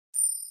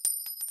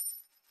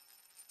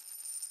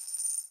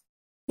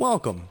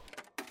Welcome.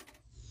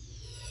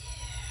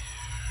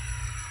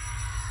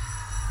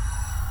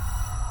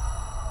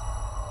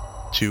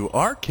 To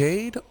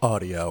Arcade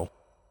Audio.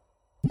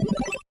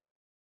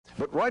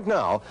 But right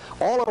now,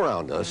 all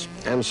around us,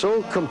 and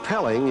so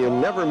compelling you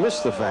never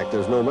miss the fact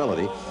there's no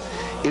melody,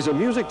 is a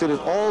music that is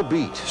all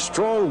beat,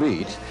 strong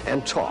beat,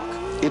 and talk.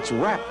 It's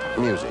rap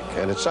music,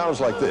 and it sounds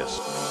like this.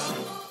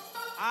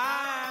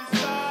 I'm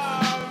sorry.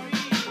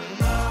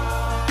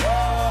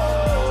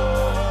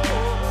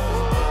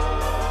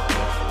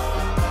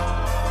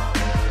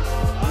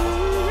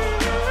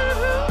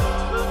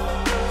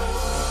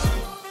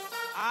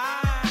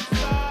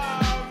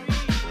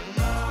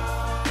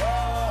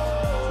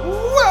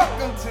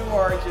 Welcome to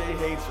RJ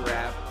Hates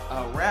Rap,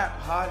 a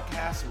rap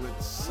podcast with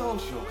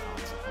social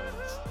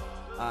consequence.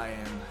 I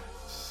am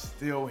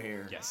still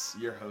here. Yes.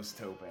 Your host,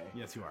 Tope.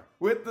 Yes, you are.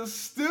 With the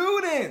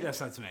student, Yes,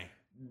 that's me.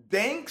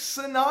 Dank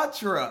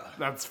Sinatra.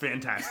 That's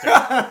fantastic.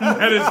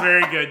 That is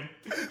very good.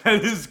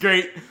 That is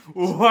great.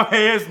 Why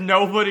has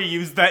nobody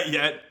used that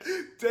yet?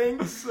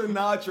 Dank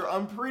Sinatra.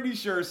 I'm pretty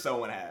sure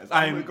someone has.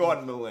 I'm gonna go out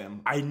on the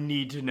limb. I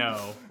need to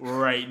know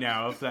right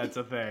now if that's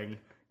a thing.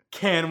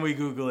 Can we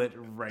Google it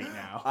right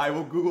now? I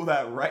will Google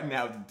that right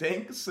now.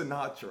 Dank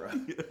Sinatra.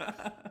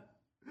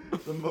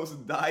 The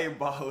most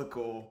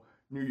diabolical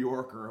New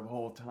Yorker of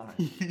all time.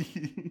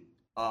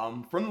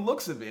 From the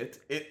looks of it,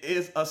 it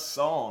is a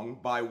song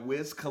by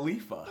Wiz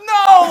Khalifa.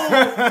 No!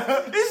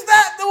 Is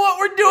that what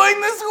we're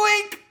doing this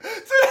week?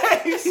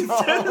 Today's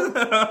song.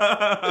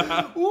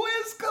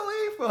 Wiz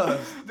Khalifa.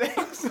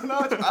 Dank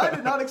Sinatra. I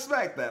did not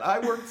expect that. I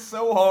worked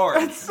so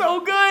hard. That's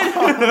so good.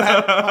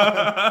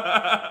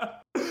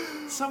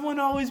 Someone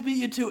always beat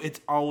you to it.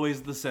 It's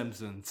always The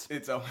Simpsons.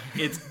 It's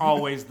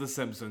always The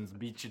Simpsons.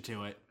 Beat you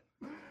to it.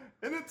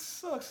 And it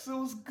sucks. It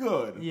was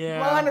good. Yeah.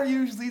 Mine are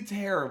usually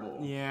terrible.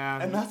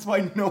 Yeah. And that's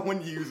why no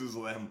one uses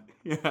them.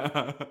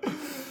 Yeah.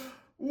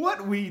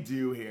 What we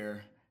do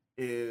here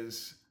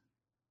is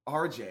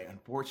RJ,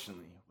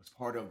 unfortunately, was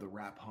part of the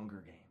Rap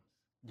Hunger Games.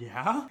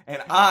 Yeah?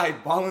 And I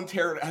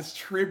volunteered as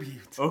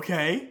tribute.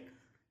 Okay.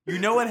 You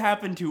know what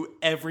happened to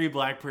every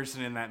black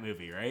person in that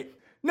movie, right?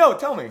 No,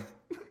 tell me.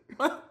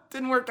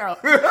 Didn't work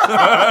out.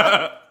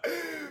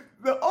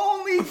 The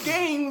only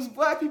games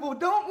black people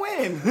don't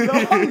win.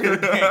 The Hunger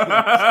Games.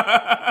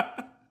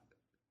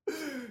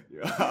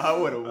 Yeah, I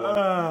would have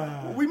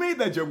won. We made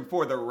that joke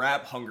before, the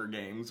Rap Hunger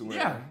Games.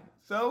 Yeah.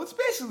 So it's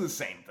basically the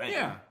same thing.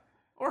 Yeah.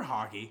 Or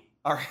hockey.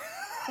 All right.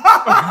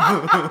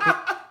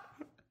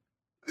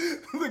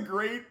 The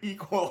great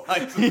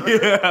equalizer.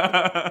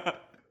 Yeah.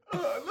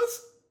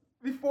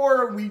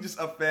 Before we just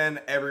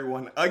offend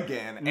everyone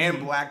again,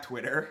 and Black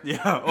Twitter.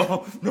 Yeah.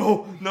 Oh,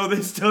 no,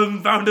 they still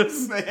haven't found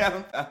us. They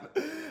haven't found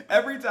us.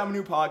 Every time a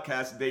new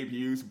podcast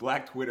debuts,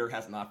 Black Twitter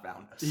has not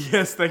found us.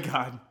 Yes, thank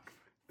God.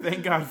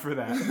 Thank God for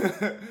that.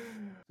 So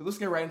let's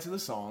get right into the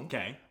song.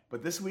 Okay.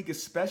 But this week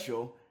is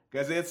special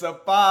because it's a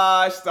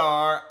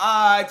 5-star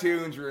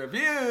iTunes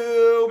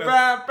review.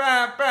 Bah,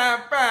 bah,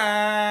 bah,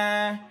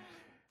 bah.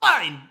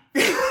 Fine.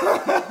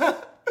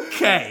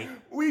 Okay.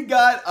 We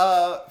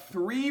got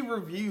 3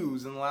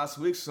 reviews in the last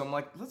week, so I'm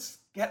like, let's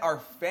get our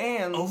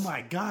fans. Oh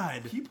my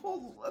God.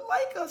 People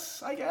like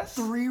us, I guess.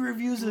 3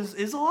 reviews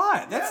is a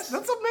lot. Yes.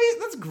 That's amazing.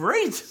 That's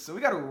great. So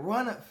we gotta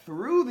run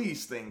through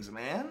these things,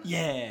 man.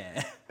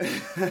 Yeah.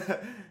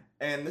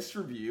 And this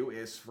review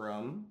is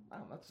from,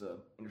 that's an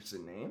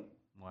interesting name.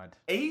 What?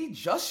 A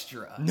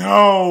Justra.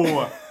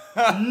 No.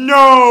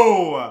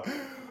 No.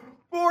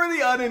 For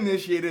the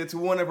uninitiated, it's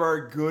one of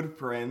our good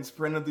friends,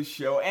 friend of the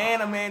show,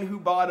 and a man who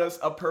bought us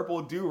a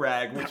purple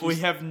do-rag, which We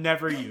have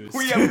never used.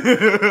 we have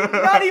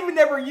not even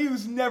never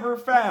used, never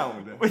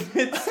found.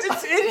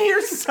 It's in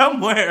here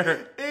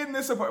somewhere. In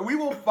this apartment. We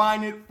will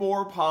find it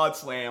for Pod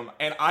Slam,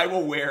 and I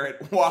will wear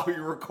it while we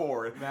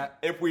record,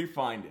 if we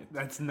find it.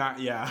 That's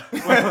not, yeah.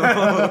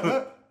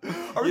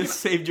 You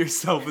saved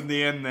yourself in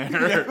the end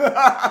there.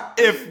 Yeah.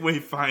 If we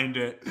find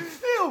it.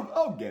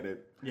 I'll get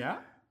it. Yeah?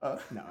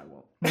 No, I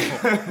won't.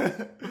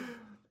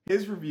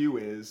 His review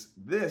is,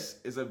 this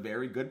is a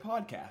very good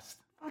podcast.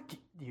 Fuck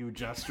you,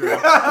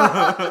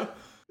 Justra.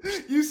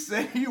 You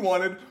said you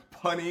wanted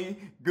punny,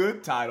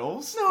 good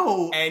titles.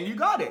 No. And you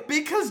got it.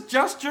 Because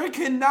Justra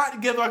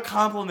cannot give a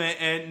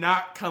compliment and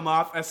not come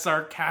off as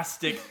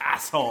sarcastic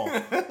asshole.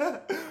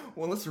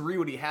 Well, let's read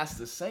what he has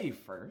to say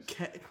first.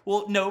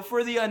 Well, no,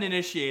 for the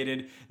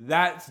uninitiated,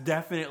 that's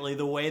definitely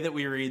the way that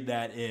we read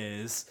that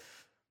is,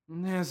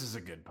 this is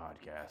a good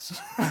podcast.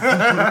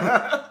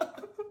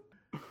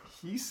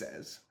 He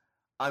says,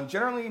 I'm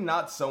generally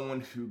not someone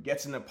who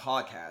gets into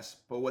podcasts,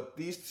 but what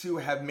these two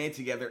have made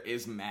together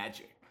is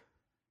magic.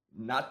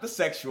 Not the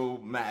sexual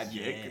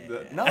magic.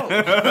 Yeah. No.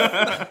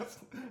 Is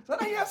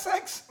that how you have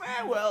sex?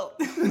 Well.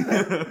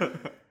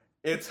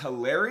 It's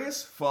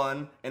hilarious,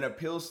 fun, and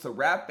appeals to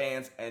rap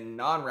fans and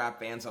non-rap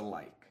fans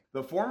alike.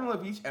 The formula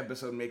of each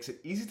episode makes it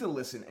easy to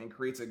listen and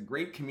creates a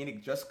great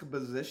comedic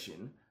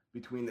juxtaposition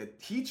between the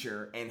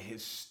teacher and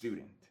his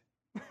student.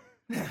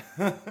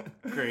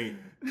 Great.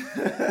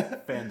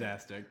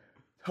 Fantastic.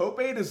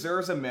 Tope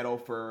deserves a medal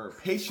for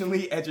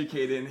patiently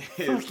educating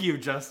Fuck you,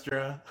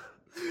 Justra.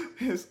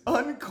 his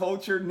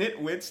uncultured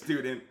nitwit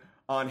student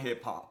on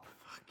hip hop.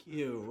 Fuck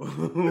you.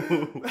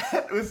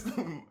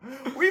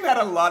 We've had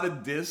a lot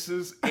of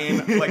disses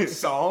in like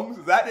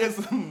songs. That is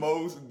the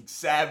most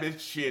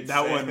savage shit.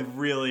 That said. one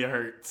really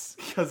hurts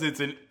because it's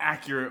an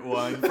accurate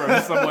one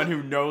from someone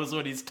who knows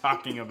what he's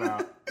talking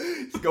about.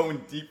 It's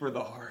going deep for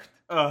the heart.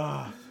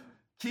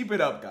 Keep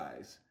it up,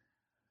 guys.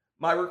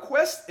 My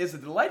request is a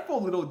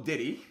delightful little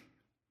ditty.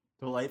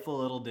 Delightful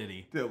little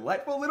ditty.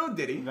 Delightful little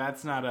ditty.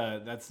 That's not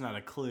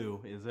a clue,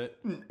 is it?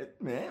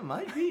 It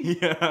might be.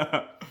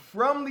 Yeah.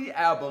 From the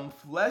album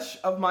Flesh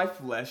of My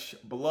Flesh,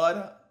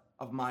 Blood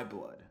of My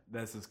Blood.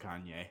 This is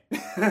Kanye.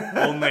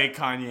 Only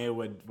Kanye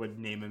would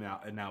name an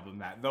album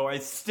that. Though I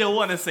still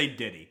want to say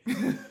ditty.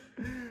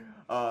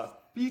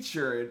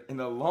 Featured in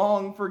the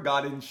long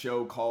forgotten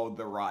show called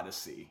The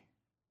Rodyssey.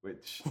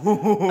 Which...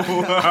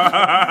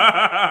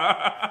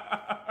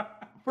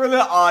 For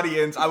the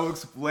audience, I will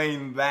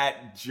explain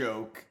that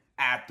joke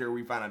after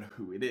we find out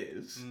who it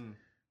is.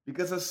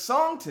 Because the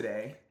song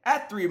today,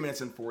 at 3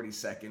 minutes and 40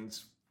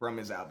 seconds from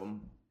his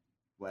album,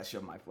 Flesh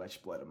of My Flesh,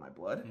 Blood of My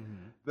Blood,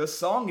 the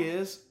song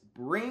is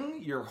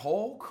Bring Your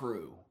Whole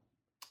Crew.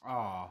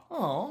 Aw.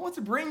 Oh, what's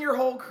Bring Your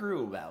Whole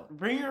Crew about?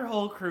 Bring Your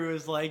Whole Crew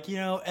is like,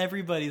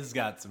 everybody's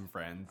got some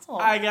friends. Aw.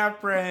 I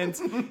got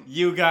friends.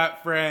 You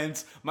got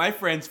friends. My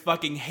friends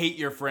fucking hate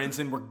your friends,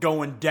 and we're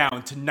going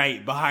down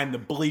tonight behind the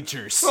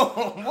bleachers.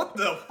 Oh, what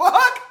the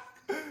fuck?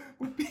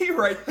 We'll be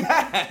right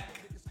back.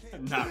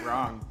 Not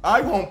wrong.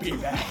 I won't be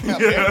back.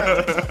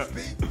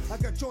 I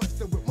got joints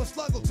that with one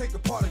slug will take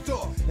apart a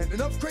door. And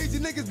enough crazy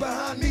niggas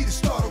behind me to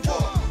start a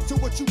war. So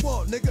what you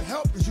want, nigga,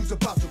 help is you's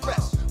about to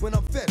rest. When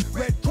I'm fed,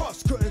 Red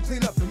Cross couldn't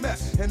clean up the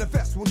mess. And the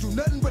vest won't do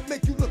nothing but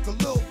make you look a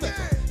little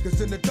thicker.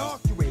 Cause in the dark,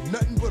 you ain't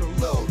nothing but a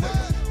little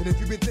nigga. And if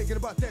you've been thinking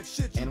about that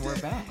shit, you And we're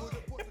did, back.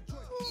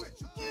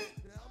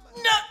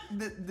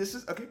 No. This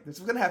is what's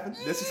gonna happen.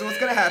 This is what's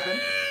gonna happen.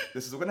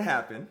 This is what's gonna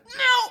happen.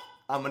 No.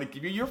 I'm gonna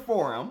give you your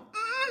forearm,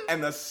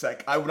 and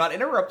I will not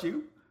interrupt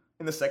you.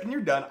 And the second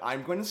you're done,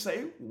 I'm going to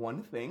say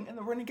one thing, and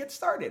then we're gonna get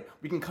started.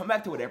 We can come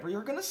back to whatever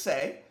you're gonna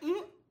say,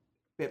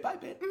 bit by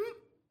bit.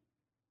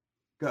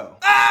 Go.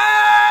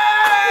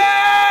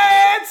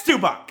 It's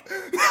Tupac.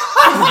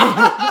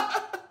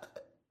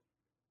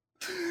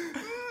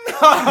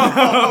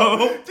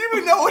 No. Do you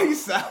even know what he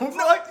sounds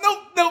like?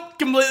 Nope,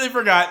 completely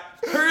forgot.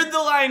 Heard the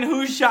line,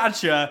 "Who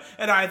shot ya?"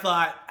 And I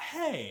thought,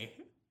 hey,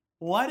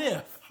 what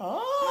if? Oh.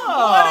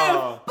 What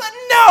if? But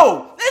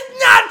no,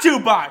 it's not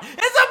Tupac.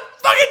 It's a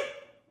fucking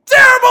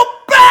terrible,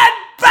 bad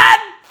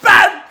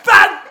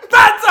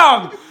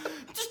song.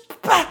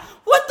 Just bad.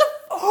 What the?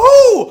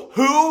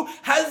 Who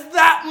has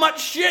that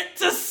much shit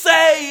to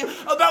say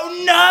about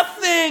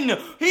nothing?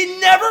 He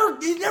never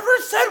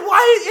said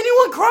why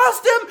anyone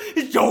crossed him.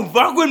 He's, don't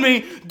fuck with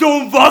me.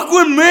 Don't fuck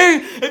with me.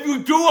 If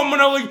you do, I'm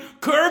gonna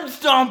like curb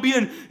stomp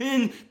you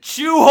and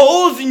chew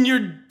holes in your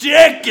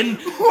dick and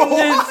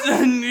this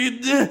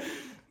and.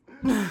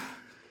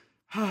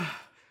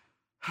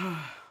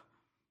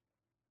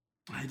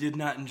 I did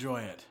not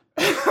enjoy it.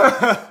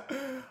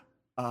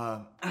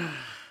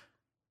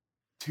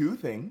 Two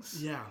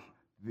things. Yeah.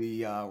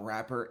 The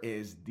rapper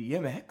is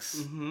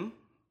DMX. Mm-hmm.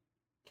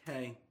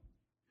 Okay.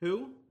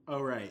 Who? Oh,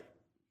 right.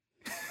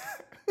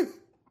 All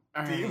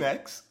right.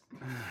 DMX.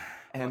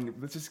 And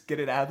let's just get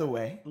it out of the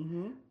way.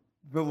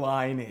 The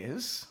line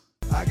is...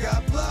 I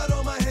got blood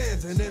on my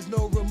hands and there's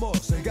no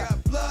remorse. I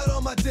got blood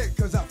on my dick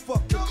cause I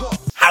fucked the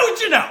corpse. How'd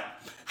you know?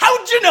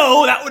 How'd you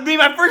know that would be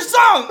my first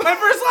song? My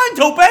first line,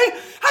 Tope?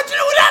 How'd you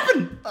know what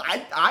happened?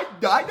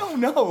 I don't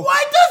know.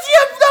 Why does he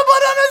have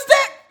blood on his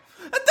dick?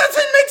 That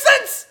doesn't make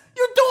sense.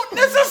 You don't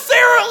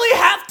necessarily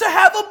have to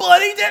have a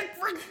bloody dick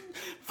for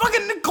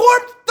fucking the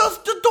corpse.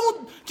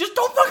 Just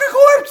don't fuck a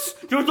corpse.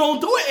 You don't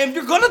do it. If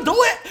you're gonna do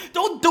it,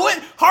 don't do it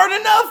hard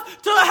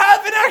enough to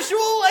have an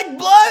actual like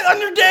blood on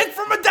your dick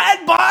from a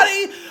dead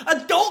body.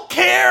 I don't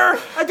care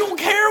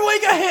when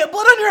you got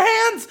blood on your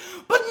hands.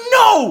 But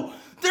no,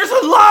 there's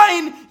a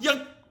line.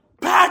 You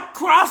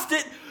crossed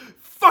it.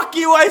 Fuck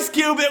you, Ice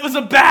Cube. It was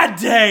a bad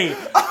day.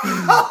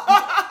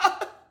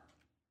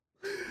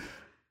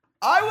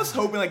 I was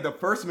hoping like the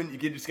first minute you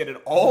could just get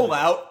it all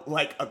out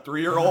like a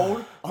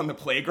 3-year-old on the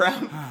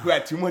playground who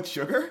had too much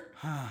sugar.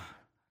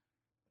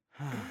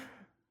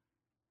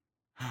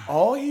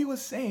 All he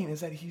was saying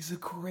is that he's a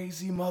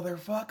crazy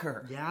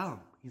motherfucker. Yeah,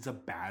 he's a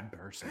bad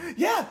person.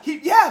 Yeah,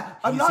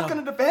 I'm He's not a-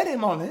 going to defend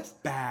him on this.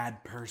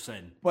 Bad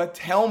person. But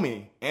tell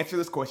me, answer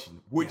this question.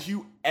 Would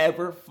you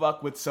ever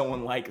fuck with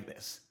someone like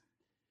this?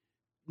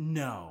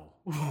 No.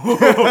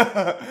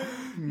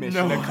 Mission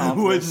No, I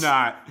accomplished. would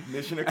not.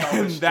 Mission And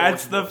accomplished.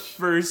 that's George the Bush.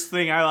 first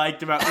thing I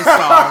liked about the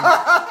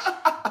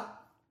song.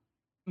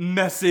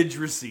 Message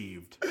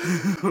received.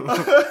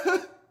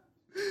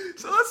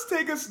 So let's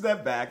take a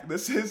step back.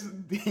 This is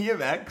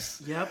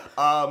DMX. Yep.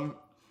 I'll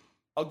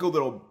go a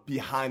little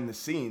behind the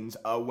scenes.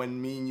 When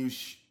me and you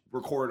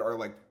recorded our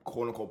like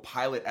quote unquote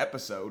pilot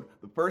episode,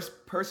 the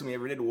first person we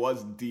ever did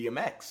was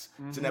DMX.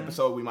 It's an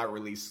episode we might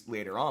release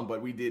later on,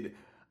 but we did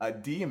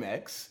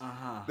DMX.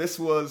 Uh-huh. This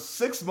was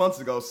 6 months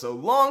ago, so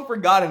long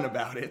forgotten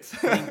about it.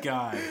 Thank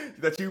God.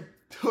 that you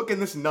took in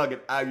this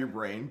nugget out of your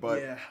brain,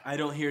 but Yeah, I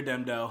don't hear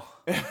Demdo.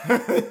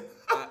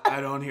 I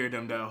don't hear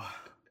Demdo.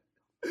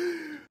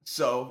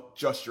 So,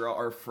 Justra,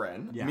 our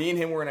friend, Yeah. me and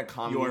him were in a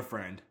comedy. Your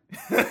friend.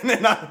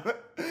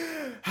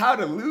 How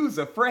to Lose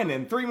a Friend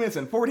in 3 minutes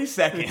and 40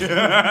 seconds.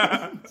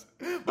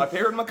 My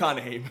favorite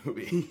McConaughey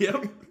movie.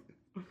 Yep.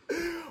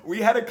 We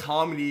had a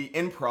comedy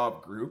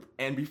improv group,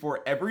 and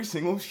before every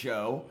single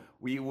show,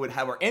 we would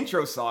have our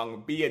intro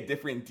song be a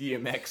different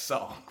DMX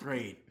song.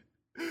 Great.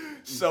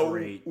 So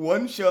Great.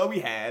 one show we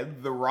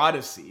had, the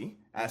Rodyssey,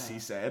 as he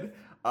said,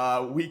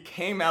 we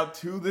came out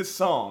to this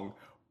song,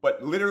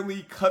 but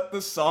literally cut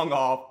the song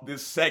off the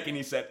second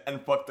he said,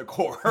 and fuck the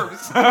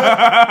chorus.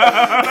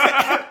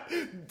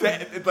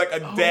 It's like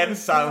a dead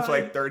silence for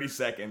like 30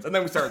 seconds, and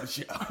then we started the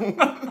show.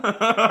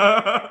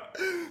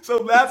 So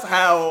that's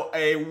how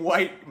a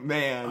white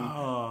man,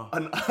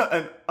 an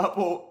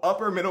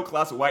upper middle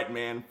class white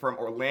man from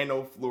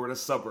Orlando, Florida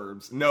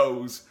suburbs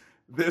knows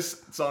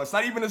this song. It's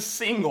not even a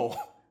single.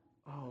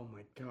 Oh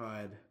my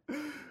God.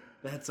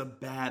 That's a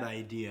bad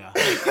idea.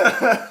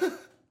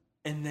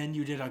 And then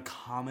you did a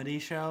comedy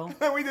show?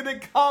 And we did a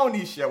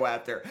comedy show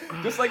after.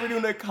 Just like we're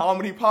doing a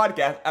comedy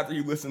podcast after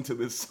you listen to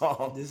this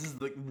song. This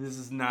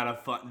is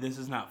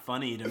not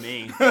funny to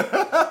me.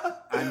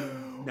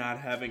 I'm not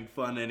having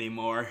fun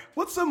anymore.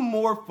 What's some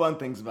more fun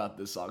things about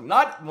this song?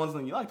 Not ones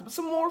that you liked, but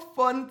some more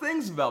fun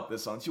things about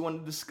this song that you want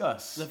to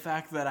discuss. The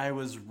fact that I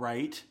was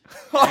right.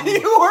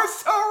 You were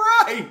so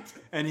right!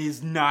 And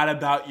he's not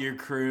about your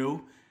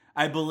crew.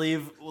 I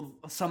believe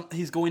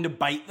he's going to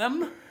bite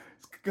them.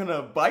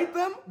 Gonna bite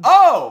them?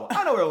 Oh!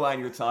 I know what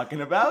line you're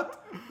talking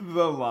about.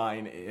 The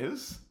line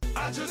is...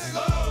 I just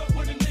love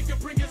when a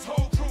nigga bring his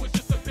whole crew. It's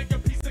just a bigger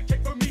piece of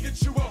cake for me to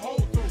chew a hole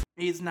through.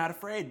 He's not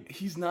afraid.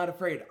 He's not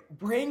afraid.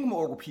 Bring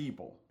more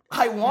people.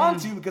 I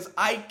want to because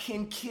I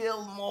can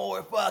kill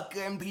more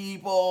fucking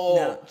people.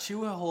 Now,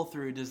 chew a hole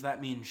through, does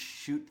that mean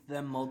shoot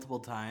them multiple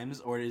times,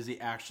 or is he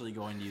actually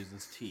going to use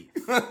his teeth?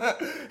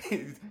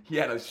 He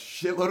had a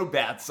shitload of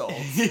bath salts.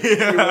 He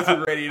was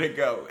ready to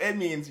go. It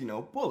means,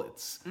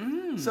 bullets.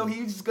 So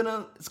he's just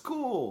gonna, it's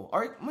cool. All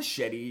right,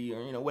 machete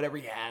or, whatever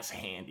he has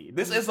handy.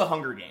 This is the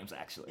Hunger Games,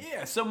 actually.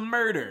 Yeah, so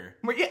murder.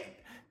 But yeah,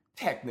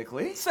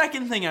 technically.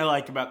 Second thing I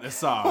like about this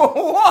song.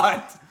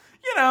 What?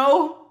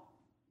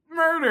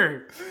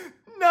 Murder.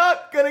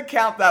 Not gonna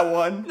count that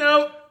one.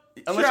 Nope.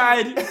 Unless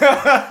Tried.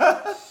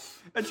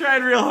 I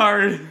tried real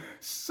hard.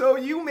 So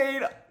you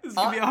made... This is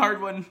gonna be a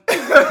hard one.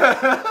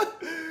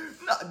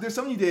 No, there's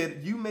something you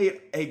did. You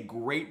made a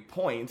great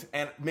point,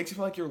 and it makes you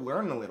feel like you're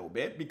learning a little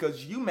bit,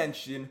 because you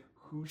mentioned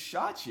Who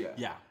Shot Ya?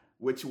 Yeah.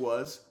 Which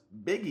was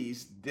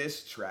Biggie's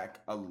diss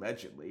track,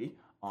 allegedly,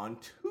 on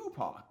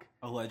Tupac.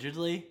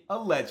 Allegedly?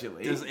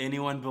 Allegedly. Does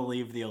anyone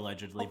believe the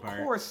allegedly part?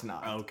 Of course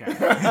not.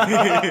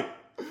 Okay.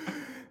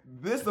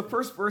 The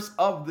first verse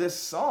of this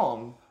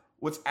song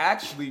was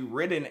actually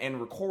written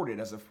and recorded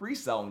as a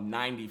freestyle in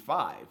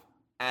 95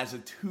 as a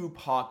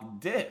Tupac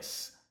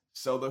diss.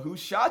 So the Who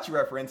Shot You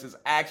reference is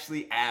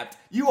actually apt.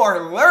 You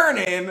are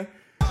learning.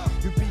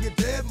 You be a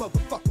dead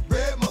motherfucker,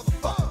 red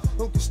motherfucker.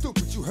 Don't get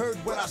stupid, you heard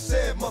what I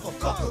said,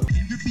 motherfucker.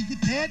 You be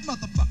a dead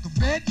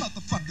motherfucker, red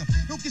motherfucker.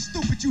 Don't get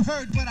stupid, you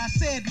heard what I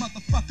said,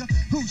 motherfucker.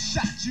 Who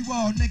shot you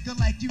all, nigga,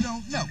 like you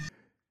don't know?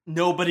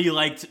 Nobody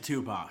liked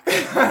Tupac.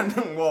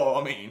 Well,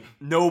 I mean,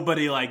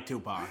 Nobody liked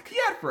Tupac. he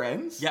had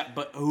friends. Yeah,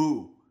 but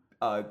who?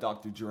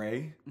 Dr.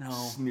 Dre. No.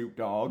 Snoop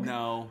Dogg.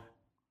 No.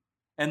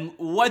 And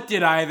what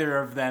did either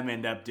of them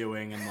end up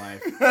doing in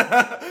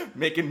life?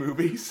 Making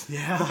movies.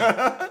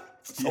 Yeah.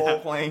 Soul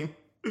Plane.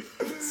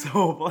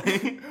 So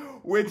plain.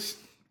 Which,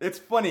 it's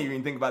funny when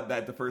you think about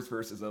that. The first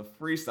verse is a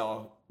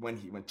freestyle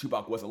when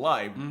Tupac was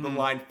alive. The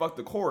line, fuck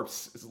the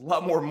corpse, is a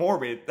lot more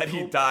morbid that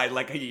he died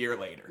like a year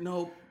later.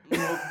 Nope.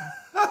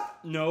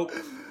 Nope.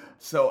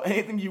 So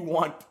anything you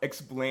want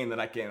explained that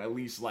I can at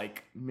least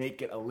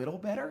make it a little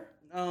better?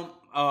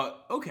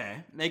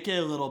 Okay. Make it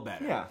a little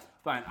better. Yeah.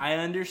 Fine. I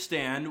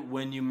understand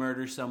when you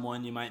murder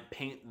someone, you might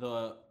paint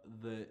the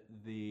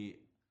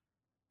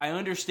I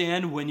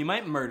understand when you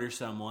might murder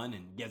someone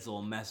and it gets a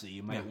little messy,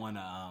 you might want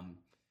to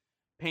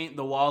paint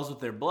the walls with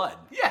their blood.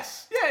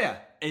 Yes. Yeah.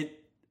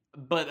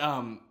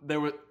 There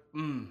were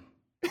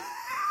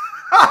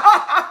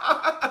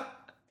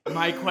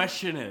My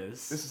question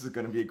is, This is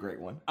going to be a great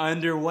one.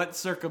 under what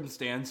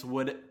circumstance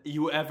would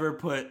you ever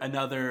put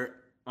another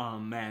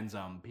man's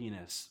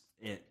penis?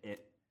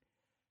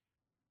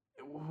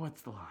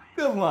 What's the line?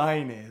 The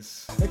line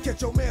is... And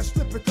catch your man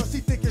slipping cause he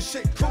think his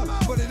shit cool.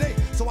 But it ain't,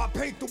 so I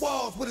paint the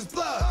walls with his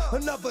blood.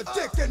 Another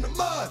dick in the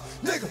mud,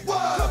 nigga,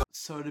 what?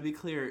 So to be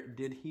clear,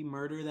 did he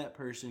murder that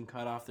person,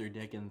 cut off their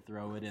dick, and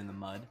throw it in the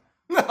mud?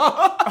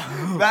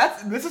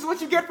 This is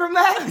what you get from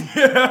that?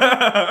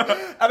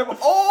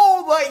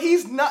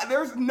 He's not,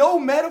 there's no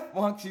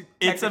metaphor. It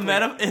is a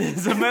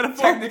metaphor.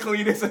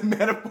 Technically, it is a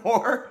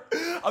metaphor.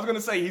 I was going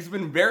to say, he's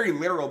been very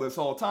literal this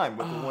whole time,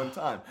 but the one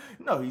time.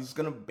 No, he's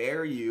going to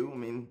bury you,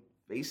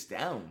 face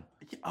down.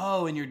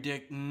 Oh, and your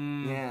dick.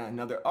 Yeah,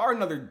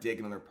 another dick,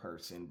 another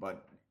person,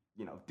 but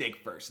dick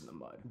first in the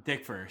mud.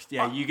 Dick first.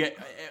 Yeah, you get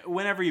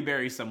whenever you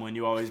bury someone,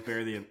 you always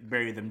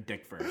bury them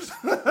dick first.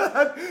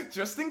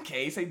 Just in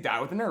case they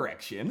die with an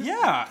erection.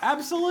 Yeah,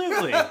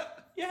 absolutely.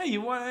 Yeah,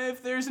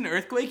 if there's an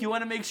earthquake, you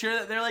want to make sure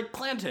that they're like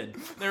planted.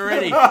 They're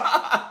ready.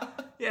 Yeah,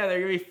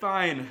 they're gonna be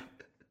fine.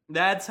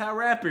 That's how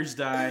rappers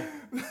die.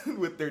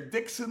 With their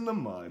dicks in the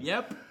mud.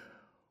 Yep.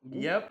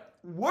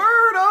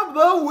 Word of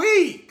the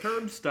week.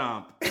 Curb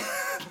stomp.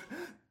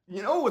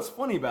 You know what's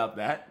funny about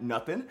that?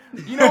 Nothing.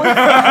 You know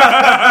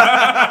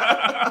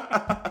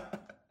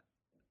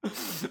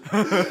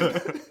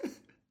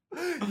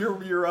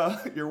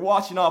you're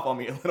watching off on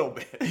me a little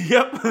bit.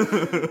 Yep.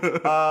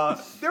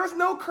 There was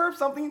no curb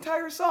stomp the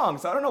entire song,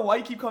 so I don't know why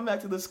you keep coming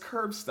back to this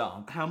curb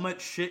stomp. How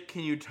much shit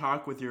can you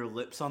talk with your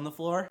lips on the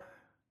floor?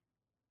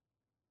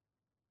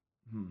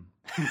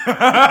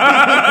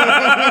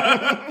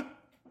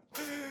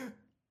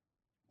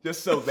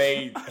 Just so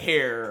they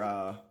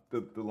hear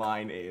the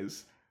line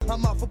is.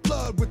 I'm out for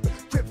blood with the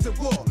Crips at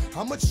war.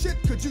 How much shit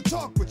could you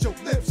talk with your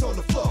lips on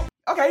the floor?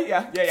 Okay,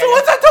 yeah. So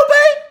what's that,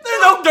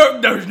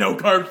 Tope? There's no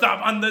curb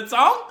stomp on that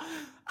song.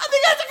 I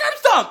think that's a curb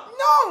stomp.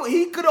 No,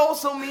 he could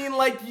also mean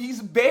like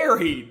he's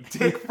buried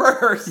dick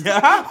first.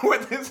 Yeah?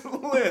 With his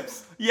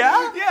lips.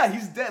 Yeah? Yeah,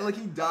 he's dead. Like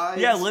he dies.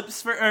 Yeah,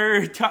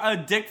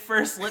 dick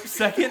first, lips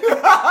second.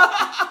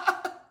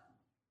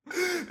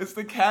 It's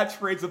the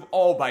catchphrase of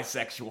all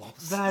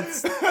bisexuals.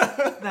 That's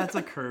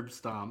a curb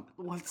stomp.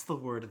 What's the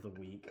word of the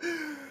week?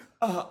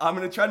 I'm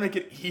gonna try to make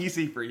it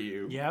easy for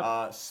you.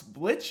 Yep.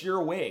 Split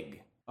your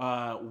wig.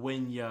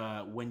 When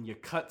you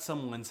cut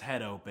someone's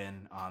head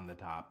open on the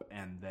top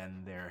and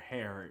then their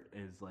hair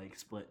is like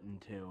split in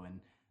two, and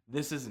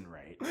this isn't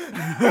right.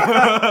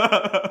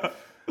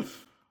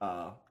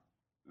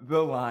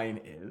 The line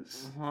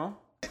is.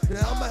 Now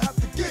I'ma have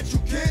to get you,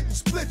 kid, and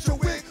split your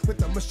wig with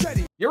the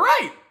machete. You're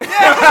right.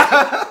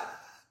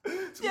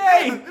 Yay!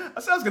 I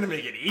said I was gonna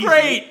make it easy.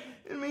 Great.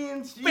 It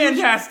means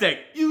Fantastic.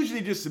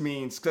 Usually just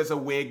means because a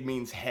wig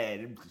means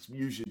head. It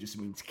usually just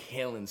means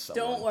killing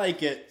someone. Don't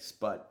like it.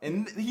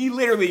 And he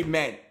literally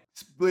meant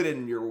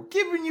splitting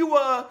giving you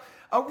a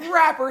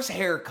rapper's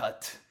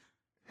haircut.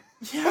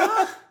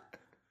 Yeah.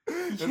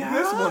 And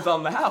this one's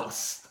on the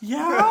house.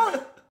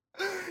 Yeah.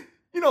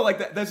 Like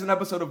that. There's an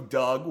episode of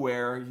Doug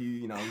where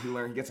he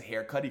gets a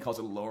haircut. He calls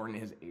it lowering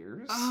his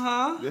ears.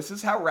 This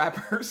is how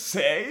rappers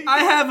say.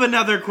 I have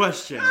another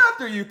question.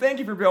 After you, thank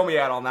you for bailing me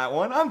out on that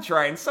one. I'm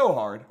trying so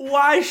hard.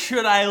 Why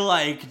should I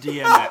like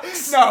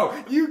DMX? No,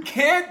 you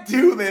can't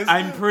do this.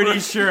 I'm pretty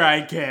sure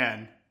I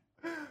can.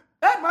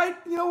 That might,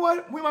 you know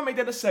what? We might make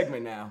that a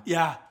segment now.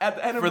 Yeah. At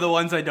the end of for the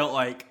ones I don't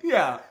like.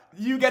 Yeah.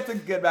 You get to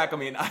get back on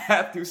me, and I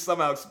have to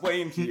somehow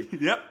explain to you.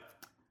 Yep.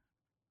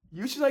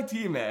 You should like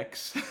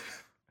DMX.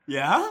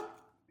 Yeah?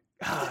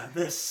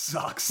 This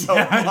sucks so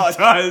much. It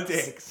does.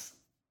 Dicks.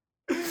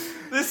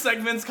 This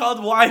segment's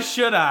called Why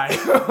Should I?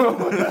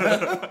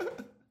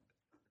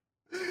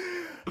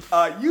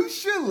 You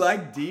should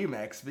like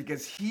DMX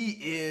because he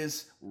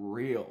is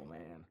real,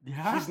 man.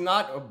 Yeah? He's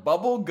not a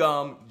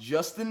bubblegum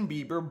Justin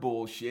Bieber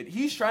bullshit.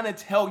 He's trying to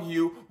tell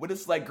you what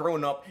it's like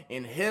growing up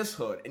in his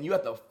hood, and you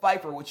have to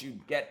fight for what you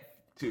get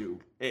to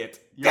it.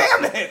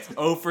 Damn it!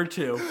 0 for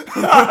 2.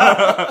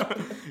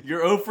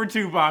 You're 0 for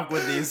 2, Bach,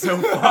 with these so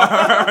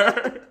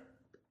far.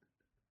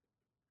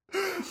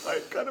 I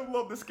kind of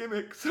love this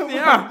gimmick so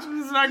Yeah, much.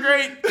 it's not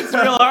great. It's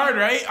real hard,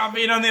 right? I'm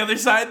being on the other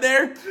side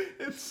there.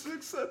 That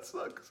sucks.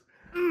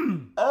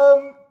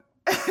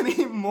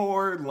 Any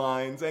more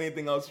lines?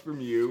 Anything else from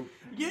you?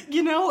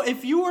 You know,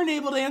 if you weren't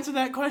able to answer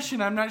that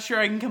question, I'm not sure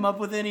I can come up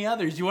with any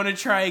others. You want to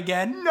try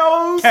again?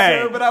 No,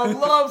 Okay. sir, but I would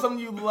love something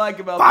you like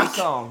about this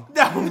song.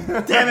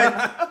 No, damn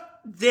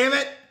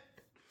it.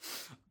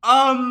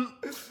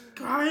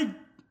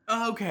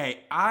 Okay,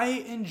 I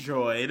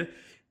enjoyed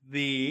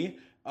the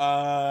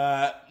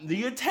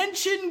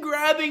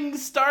attention-grabbing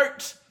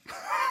start.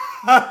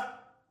 I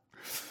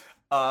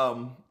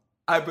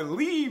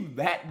believe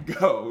that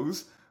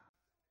goes.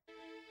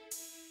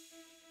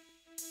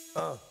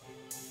 Come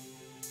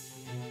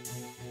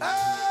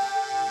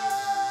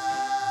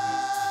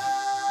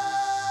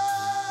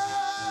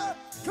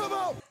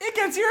on! It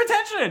gets your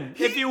attention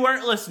if you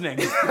weren't listening.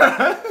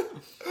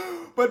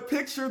 But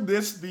picture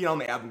this being on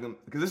the album,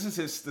 because this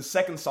is the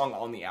second song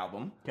on the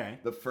album. Okay.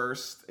 The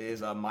first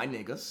is My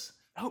Niggas.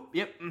 Oh,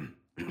 yep.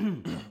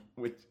 And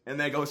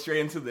then go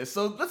straight into this.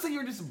 So let's say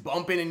you're just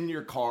bumping in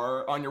your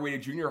car on your way to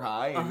junior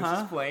high, and this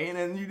is playing,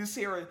 and you just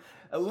hear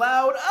a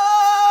loud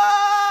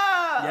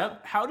ah!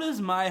 Yep. How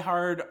does My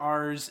Hard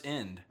R's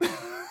end?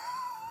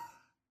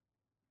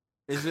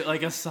 Is it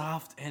like a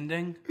soft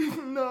ending?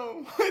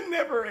 No, it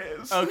never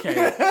is.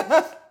 Okay.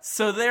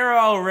 So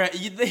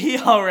he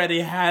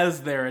already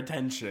has their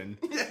attention.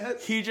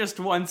 Yes. He just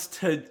wants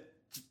to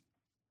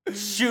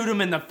shoot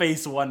him in the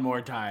face one more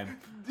time.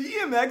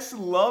 DMX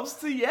loves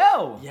to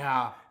yell.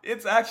 Yeah.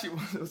 It's actually,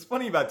 what's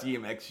funny about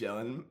DMX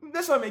yelling,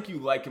 this might make you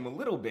like him a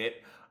little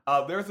bit.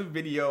 There's a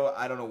video,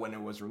 I don't know when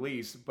it was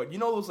released, but you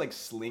know those like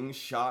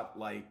slingshot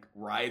like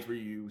rides where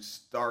you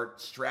start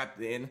strapped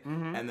in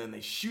and then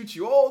they shoot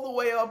you all the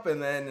way up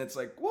and then it's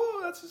like,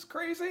 whoa, that's just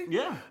crazy.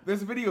 Yeah.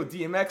 There's a video of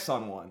DMX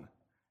on one.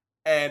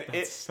 And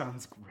That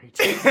sounds great.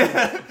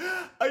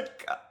 I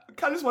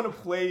kind of just want to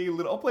play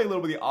I'll play a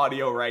little bit of the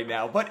audio right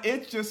now, but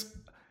it's just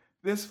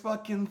this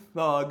fucking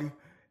thug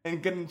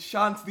and getting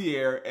shot into the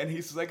air and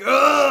he's like,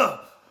 ugh!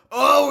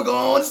 Oh, we're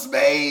going to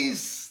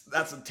space!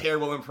 That's a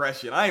terrible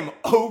impression. I'm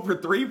over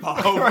 3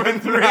 Pac. Over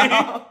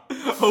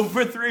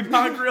 3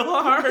 Pac real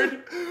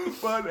hard.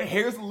 But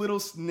here's a little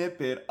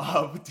snippet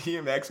of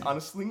DMX on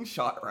a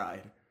slingshot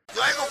ride.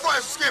 Yo, I ain't gonna front,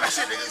 it's some scary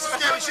shit, nigga. It's some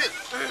scary shit.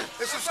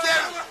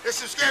 It's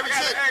some scary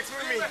shit.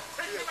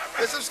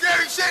 It's some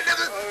scary shit,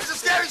 nigga. It's some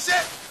scary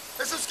shit.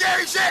 It's some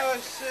scary shit. Oh,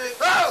 shit.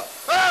 Oh,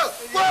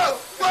 whoa,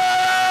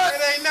 what?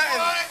 It ain't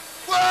nothing.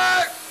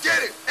 What?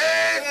 Get it.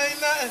 It ain't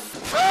nothing.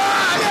 Shit.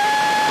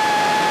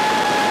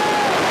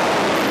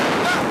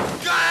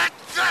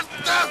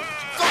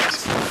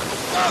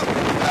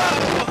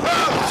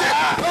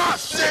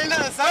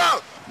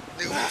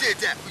 Nigga,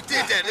 we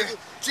did that, nigga.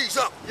 G's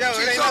up. Yo,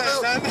 G's up,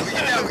 nigga. We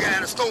gotta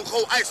have a stone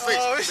cold ice face.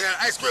 We had an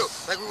ice grill,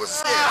 like we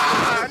wasn't scared.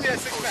 I need a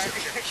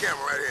 6-pack.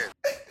 Camera right here.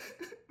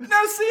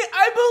 Now, see,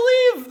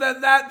 I believe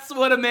that that's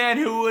what a man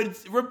who would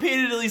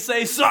repeatedly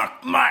say,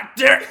 suck my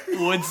dick,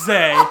 would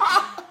say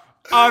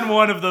on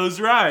one of those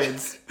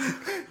rides.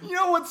 You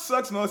know what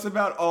sucks most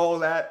about all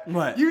that?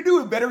 What? You do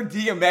a better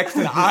DMX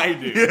than I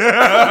do.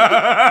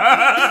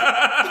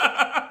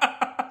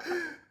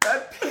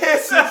 That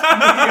pisses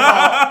me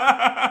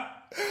off.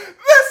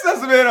 This has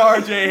been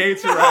RJ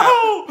Hates Rap.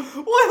 No! What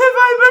have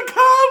I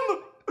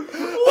become?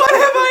 What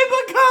have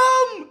I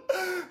become?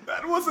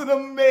 That was an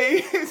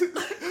amazing...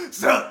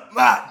 Suck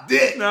my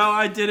dick. No,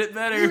 I did it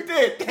better. You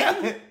did,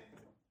 damn it.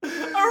 A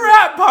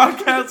rap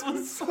podcast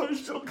with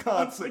Social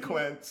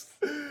consequence.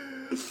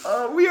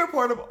 We are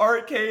part of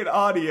Arcade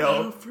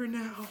Audio. For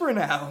now. For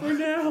now.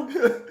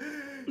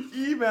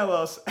 Email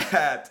us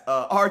at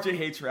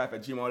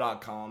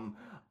rjhatesrap@gmail.com.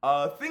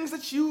 Things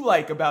that you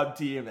like about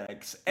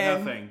DMX.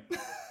 And Nothing.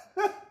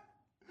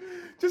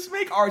 just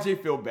make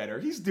RJ feel better.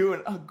 He's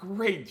doing a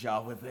great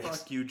job with this.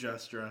 Fuck you,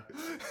 Justra.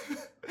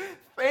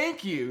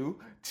 Thank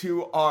you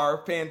to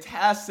our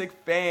fantastic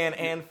fan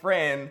and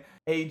friend,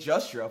 A.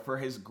 Justra, for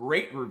his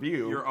great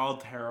review. You're all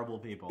terrible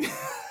people.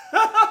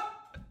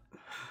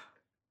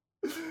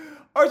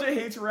 RJ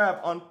Hates Rap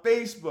on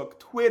Facebook,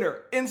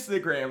 Twitter,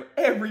 Instagram.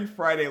 Every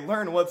Friday,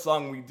 learn what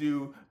song we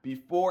do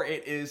before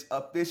it is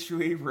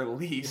officially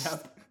released.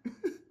 Yep.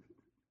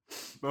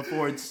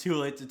 Before it's too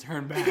late to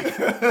turn back.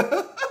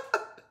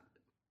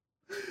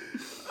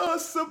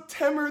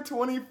 September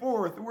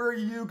 24th, where are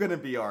you gonna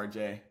be,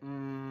 RJ?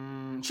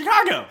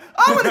 Chicago!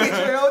 I'm gonna be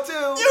there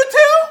too. You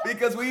too?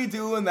 Because we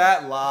doing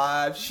that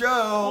live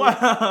show.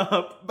 What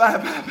up?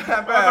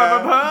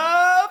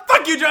 Ba-ba-ba-ba.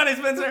 Fuck you, Johnny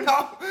Spencer!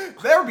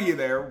 They'll be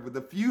there.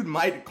 The feud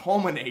might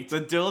culminate. The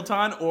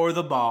Dilettante or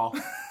the ball.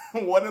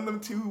 One of them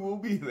two will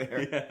be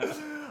there.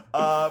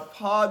 Yeah.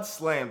 Pod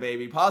Slam,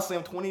 baby. Pod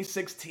Slam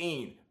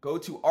 2016. Go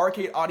to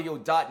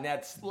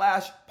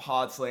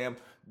arcadeaudio.net/podslam.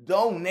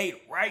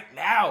 Donate right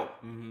now.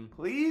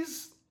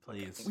 Please?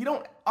 Please.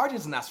 RJ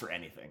doesn't ask for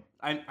anything.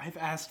 I've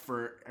asked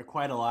for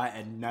quite a lot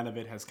and none of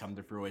it has come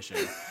to fruition.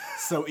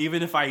 So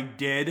even if I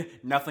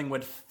did, nothing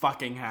would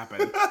fucking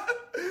happen.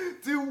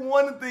 Do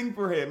one thing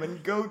for him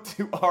and go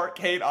to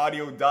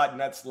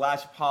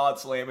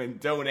arcadeaudio.net/podslam and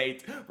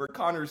donate for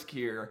Connor's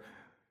cure.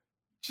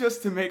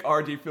 Just to make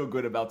RJ feel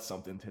good about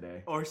something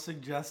today. Or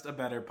suggest a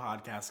better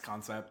podcast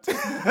concept.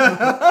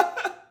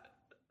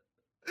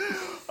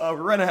 We're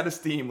running out of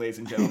steam, ladies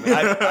and gentlemen.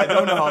 I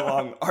don't know how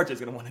long RJ's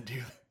going to want to do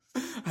this.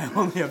 I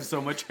only have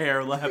so much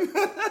hair left.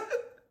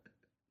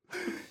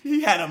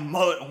 He had a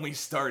mullet when we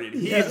started.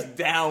 He is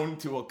down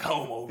to a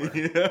comb over.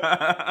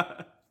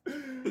 Yeah.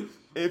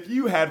 If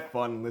you had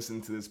fun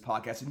listening to this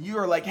podcast and you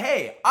are like,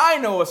 hey, I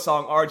know a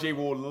song RJ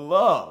will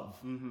love,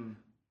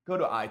 go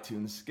to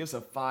iTunes, give us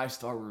a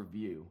 5-star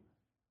review,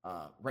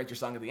 write your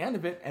song at the end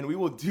of it, and we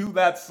will do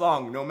that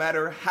song no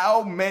matter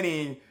how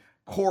many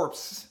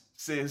corpses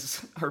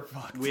are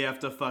fucked. We have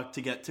to fuck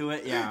to get to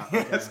it? Yeah.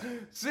 Yes. Okay.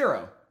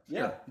 0.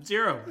 Yeah.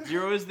 0.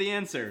 0 is the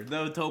answer.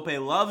 Though Tope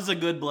loves a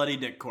good bloody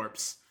dick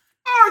corpse.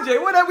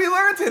 RJ, what have we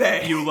learned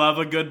today? You love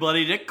a good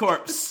bloody dick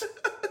corpse.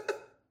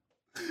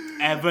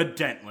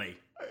 Evidently.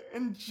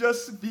 And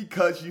just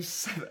because you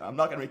said it, I'm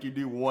not going to make you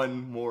do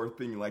one more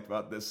thing you liked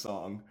about this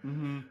song.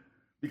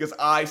 Because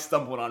I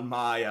stumbled on what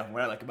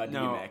I like about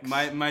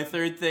DMX. My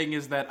third thing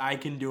is that I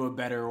can do a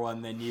better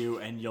one than you,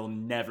 and you'll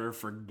never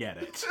forget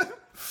it.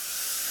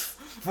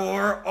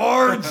 For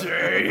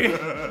RJ,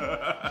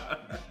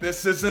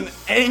 this is an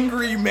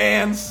angry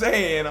man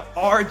saying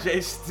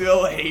RJ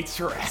still hates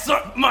rap.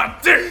 Suck my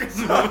dick!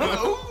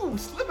 Ooh,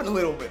 slipping a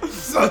little bit.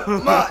 Suck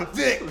my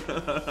dick.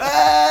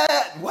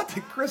 What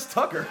the Chris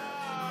Tucker?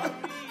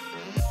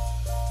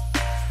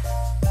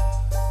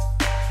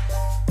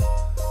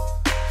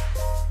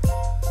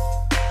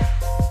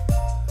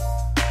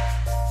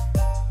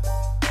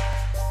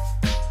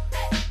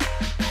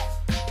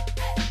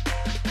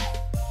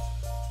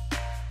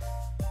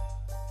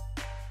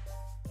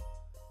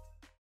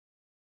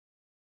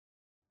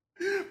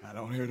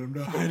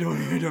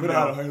 them But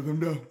I don't now. hire them,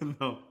 no.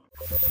 No.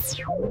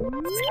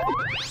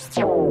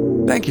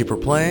 Thank you for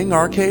playing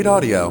Arcade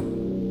Audio.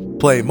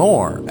 Play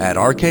more at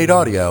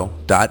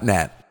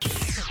arcadeaudio.net.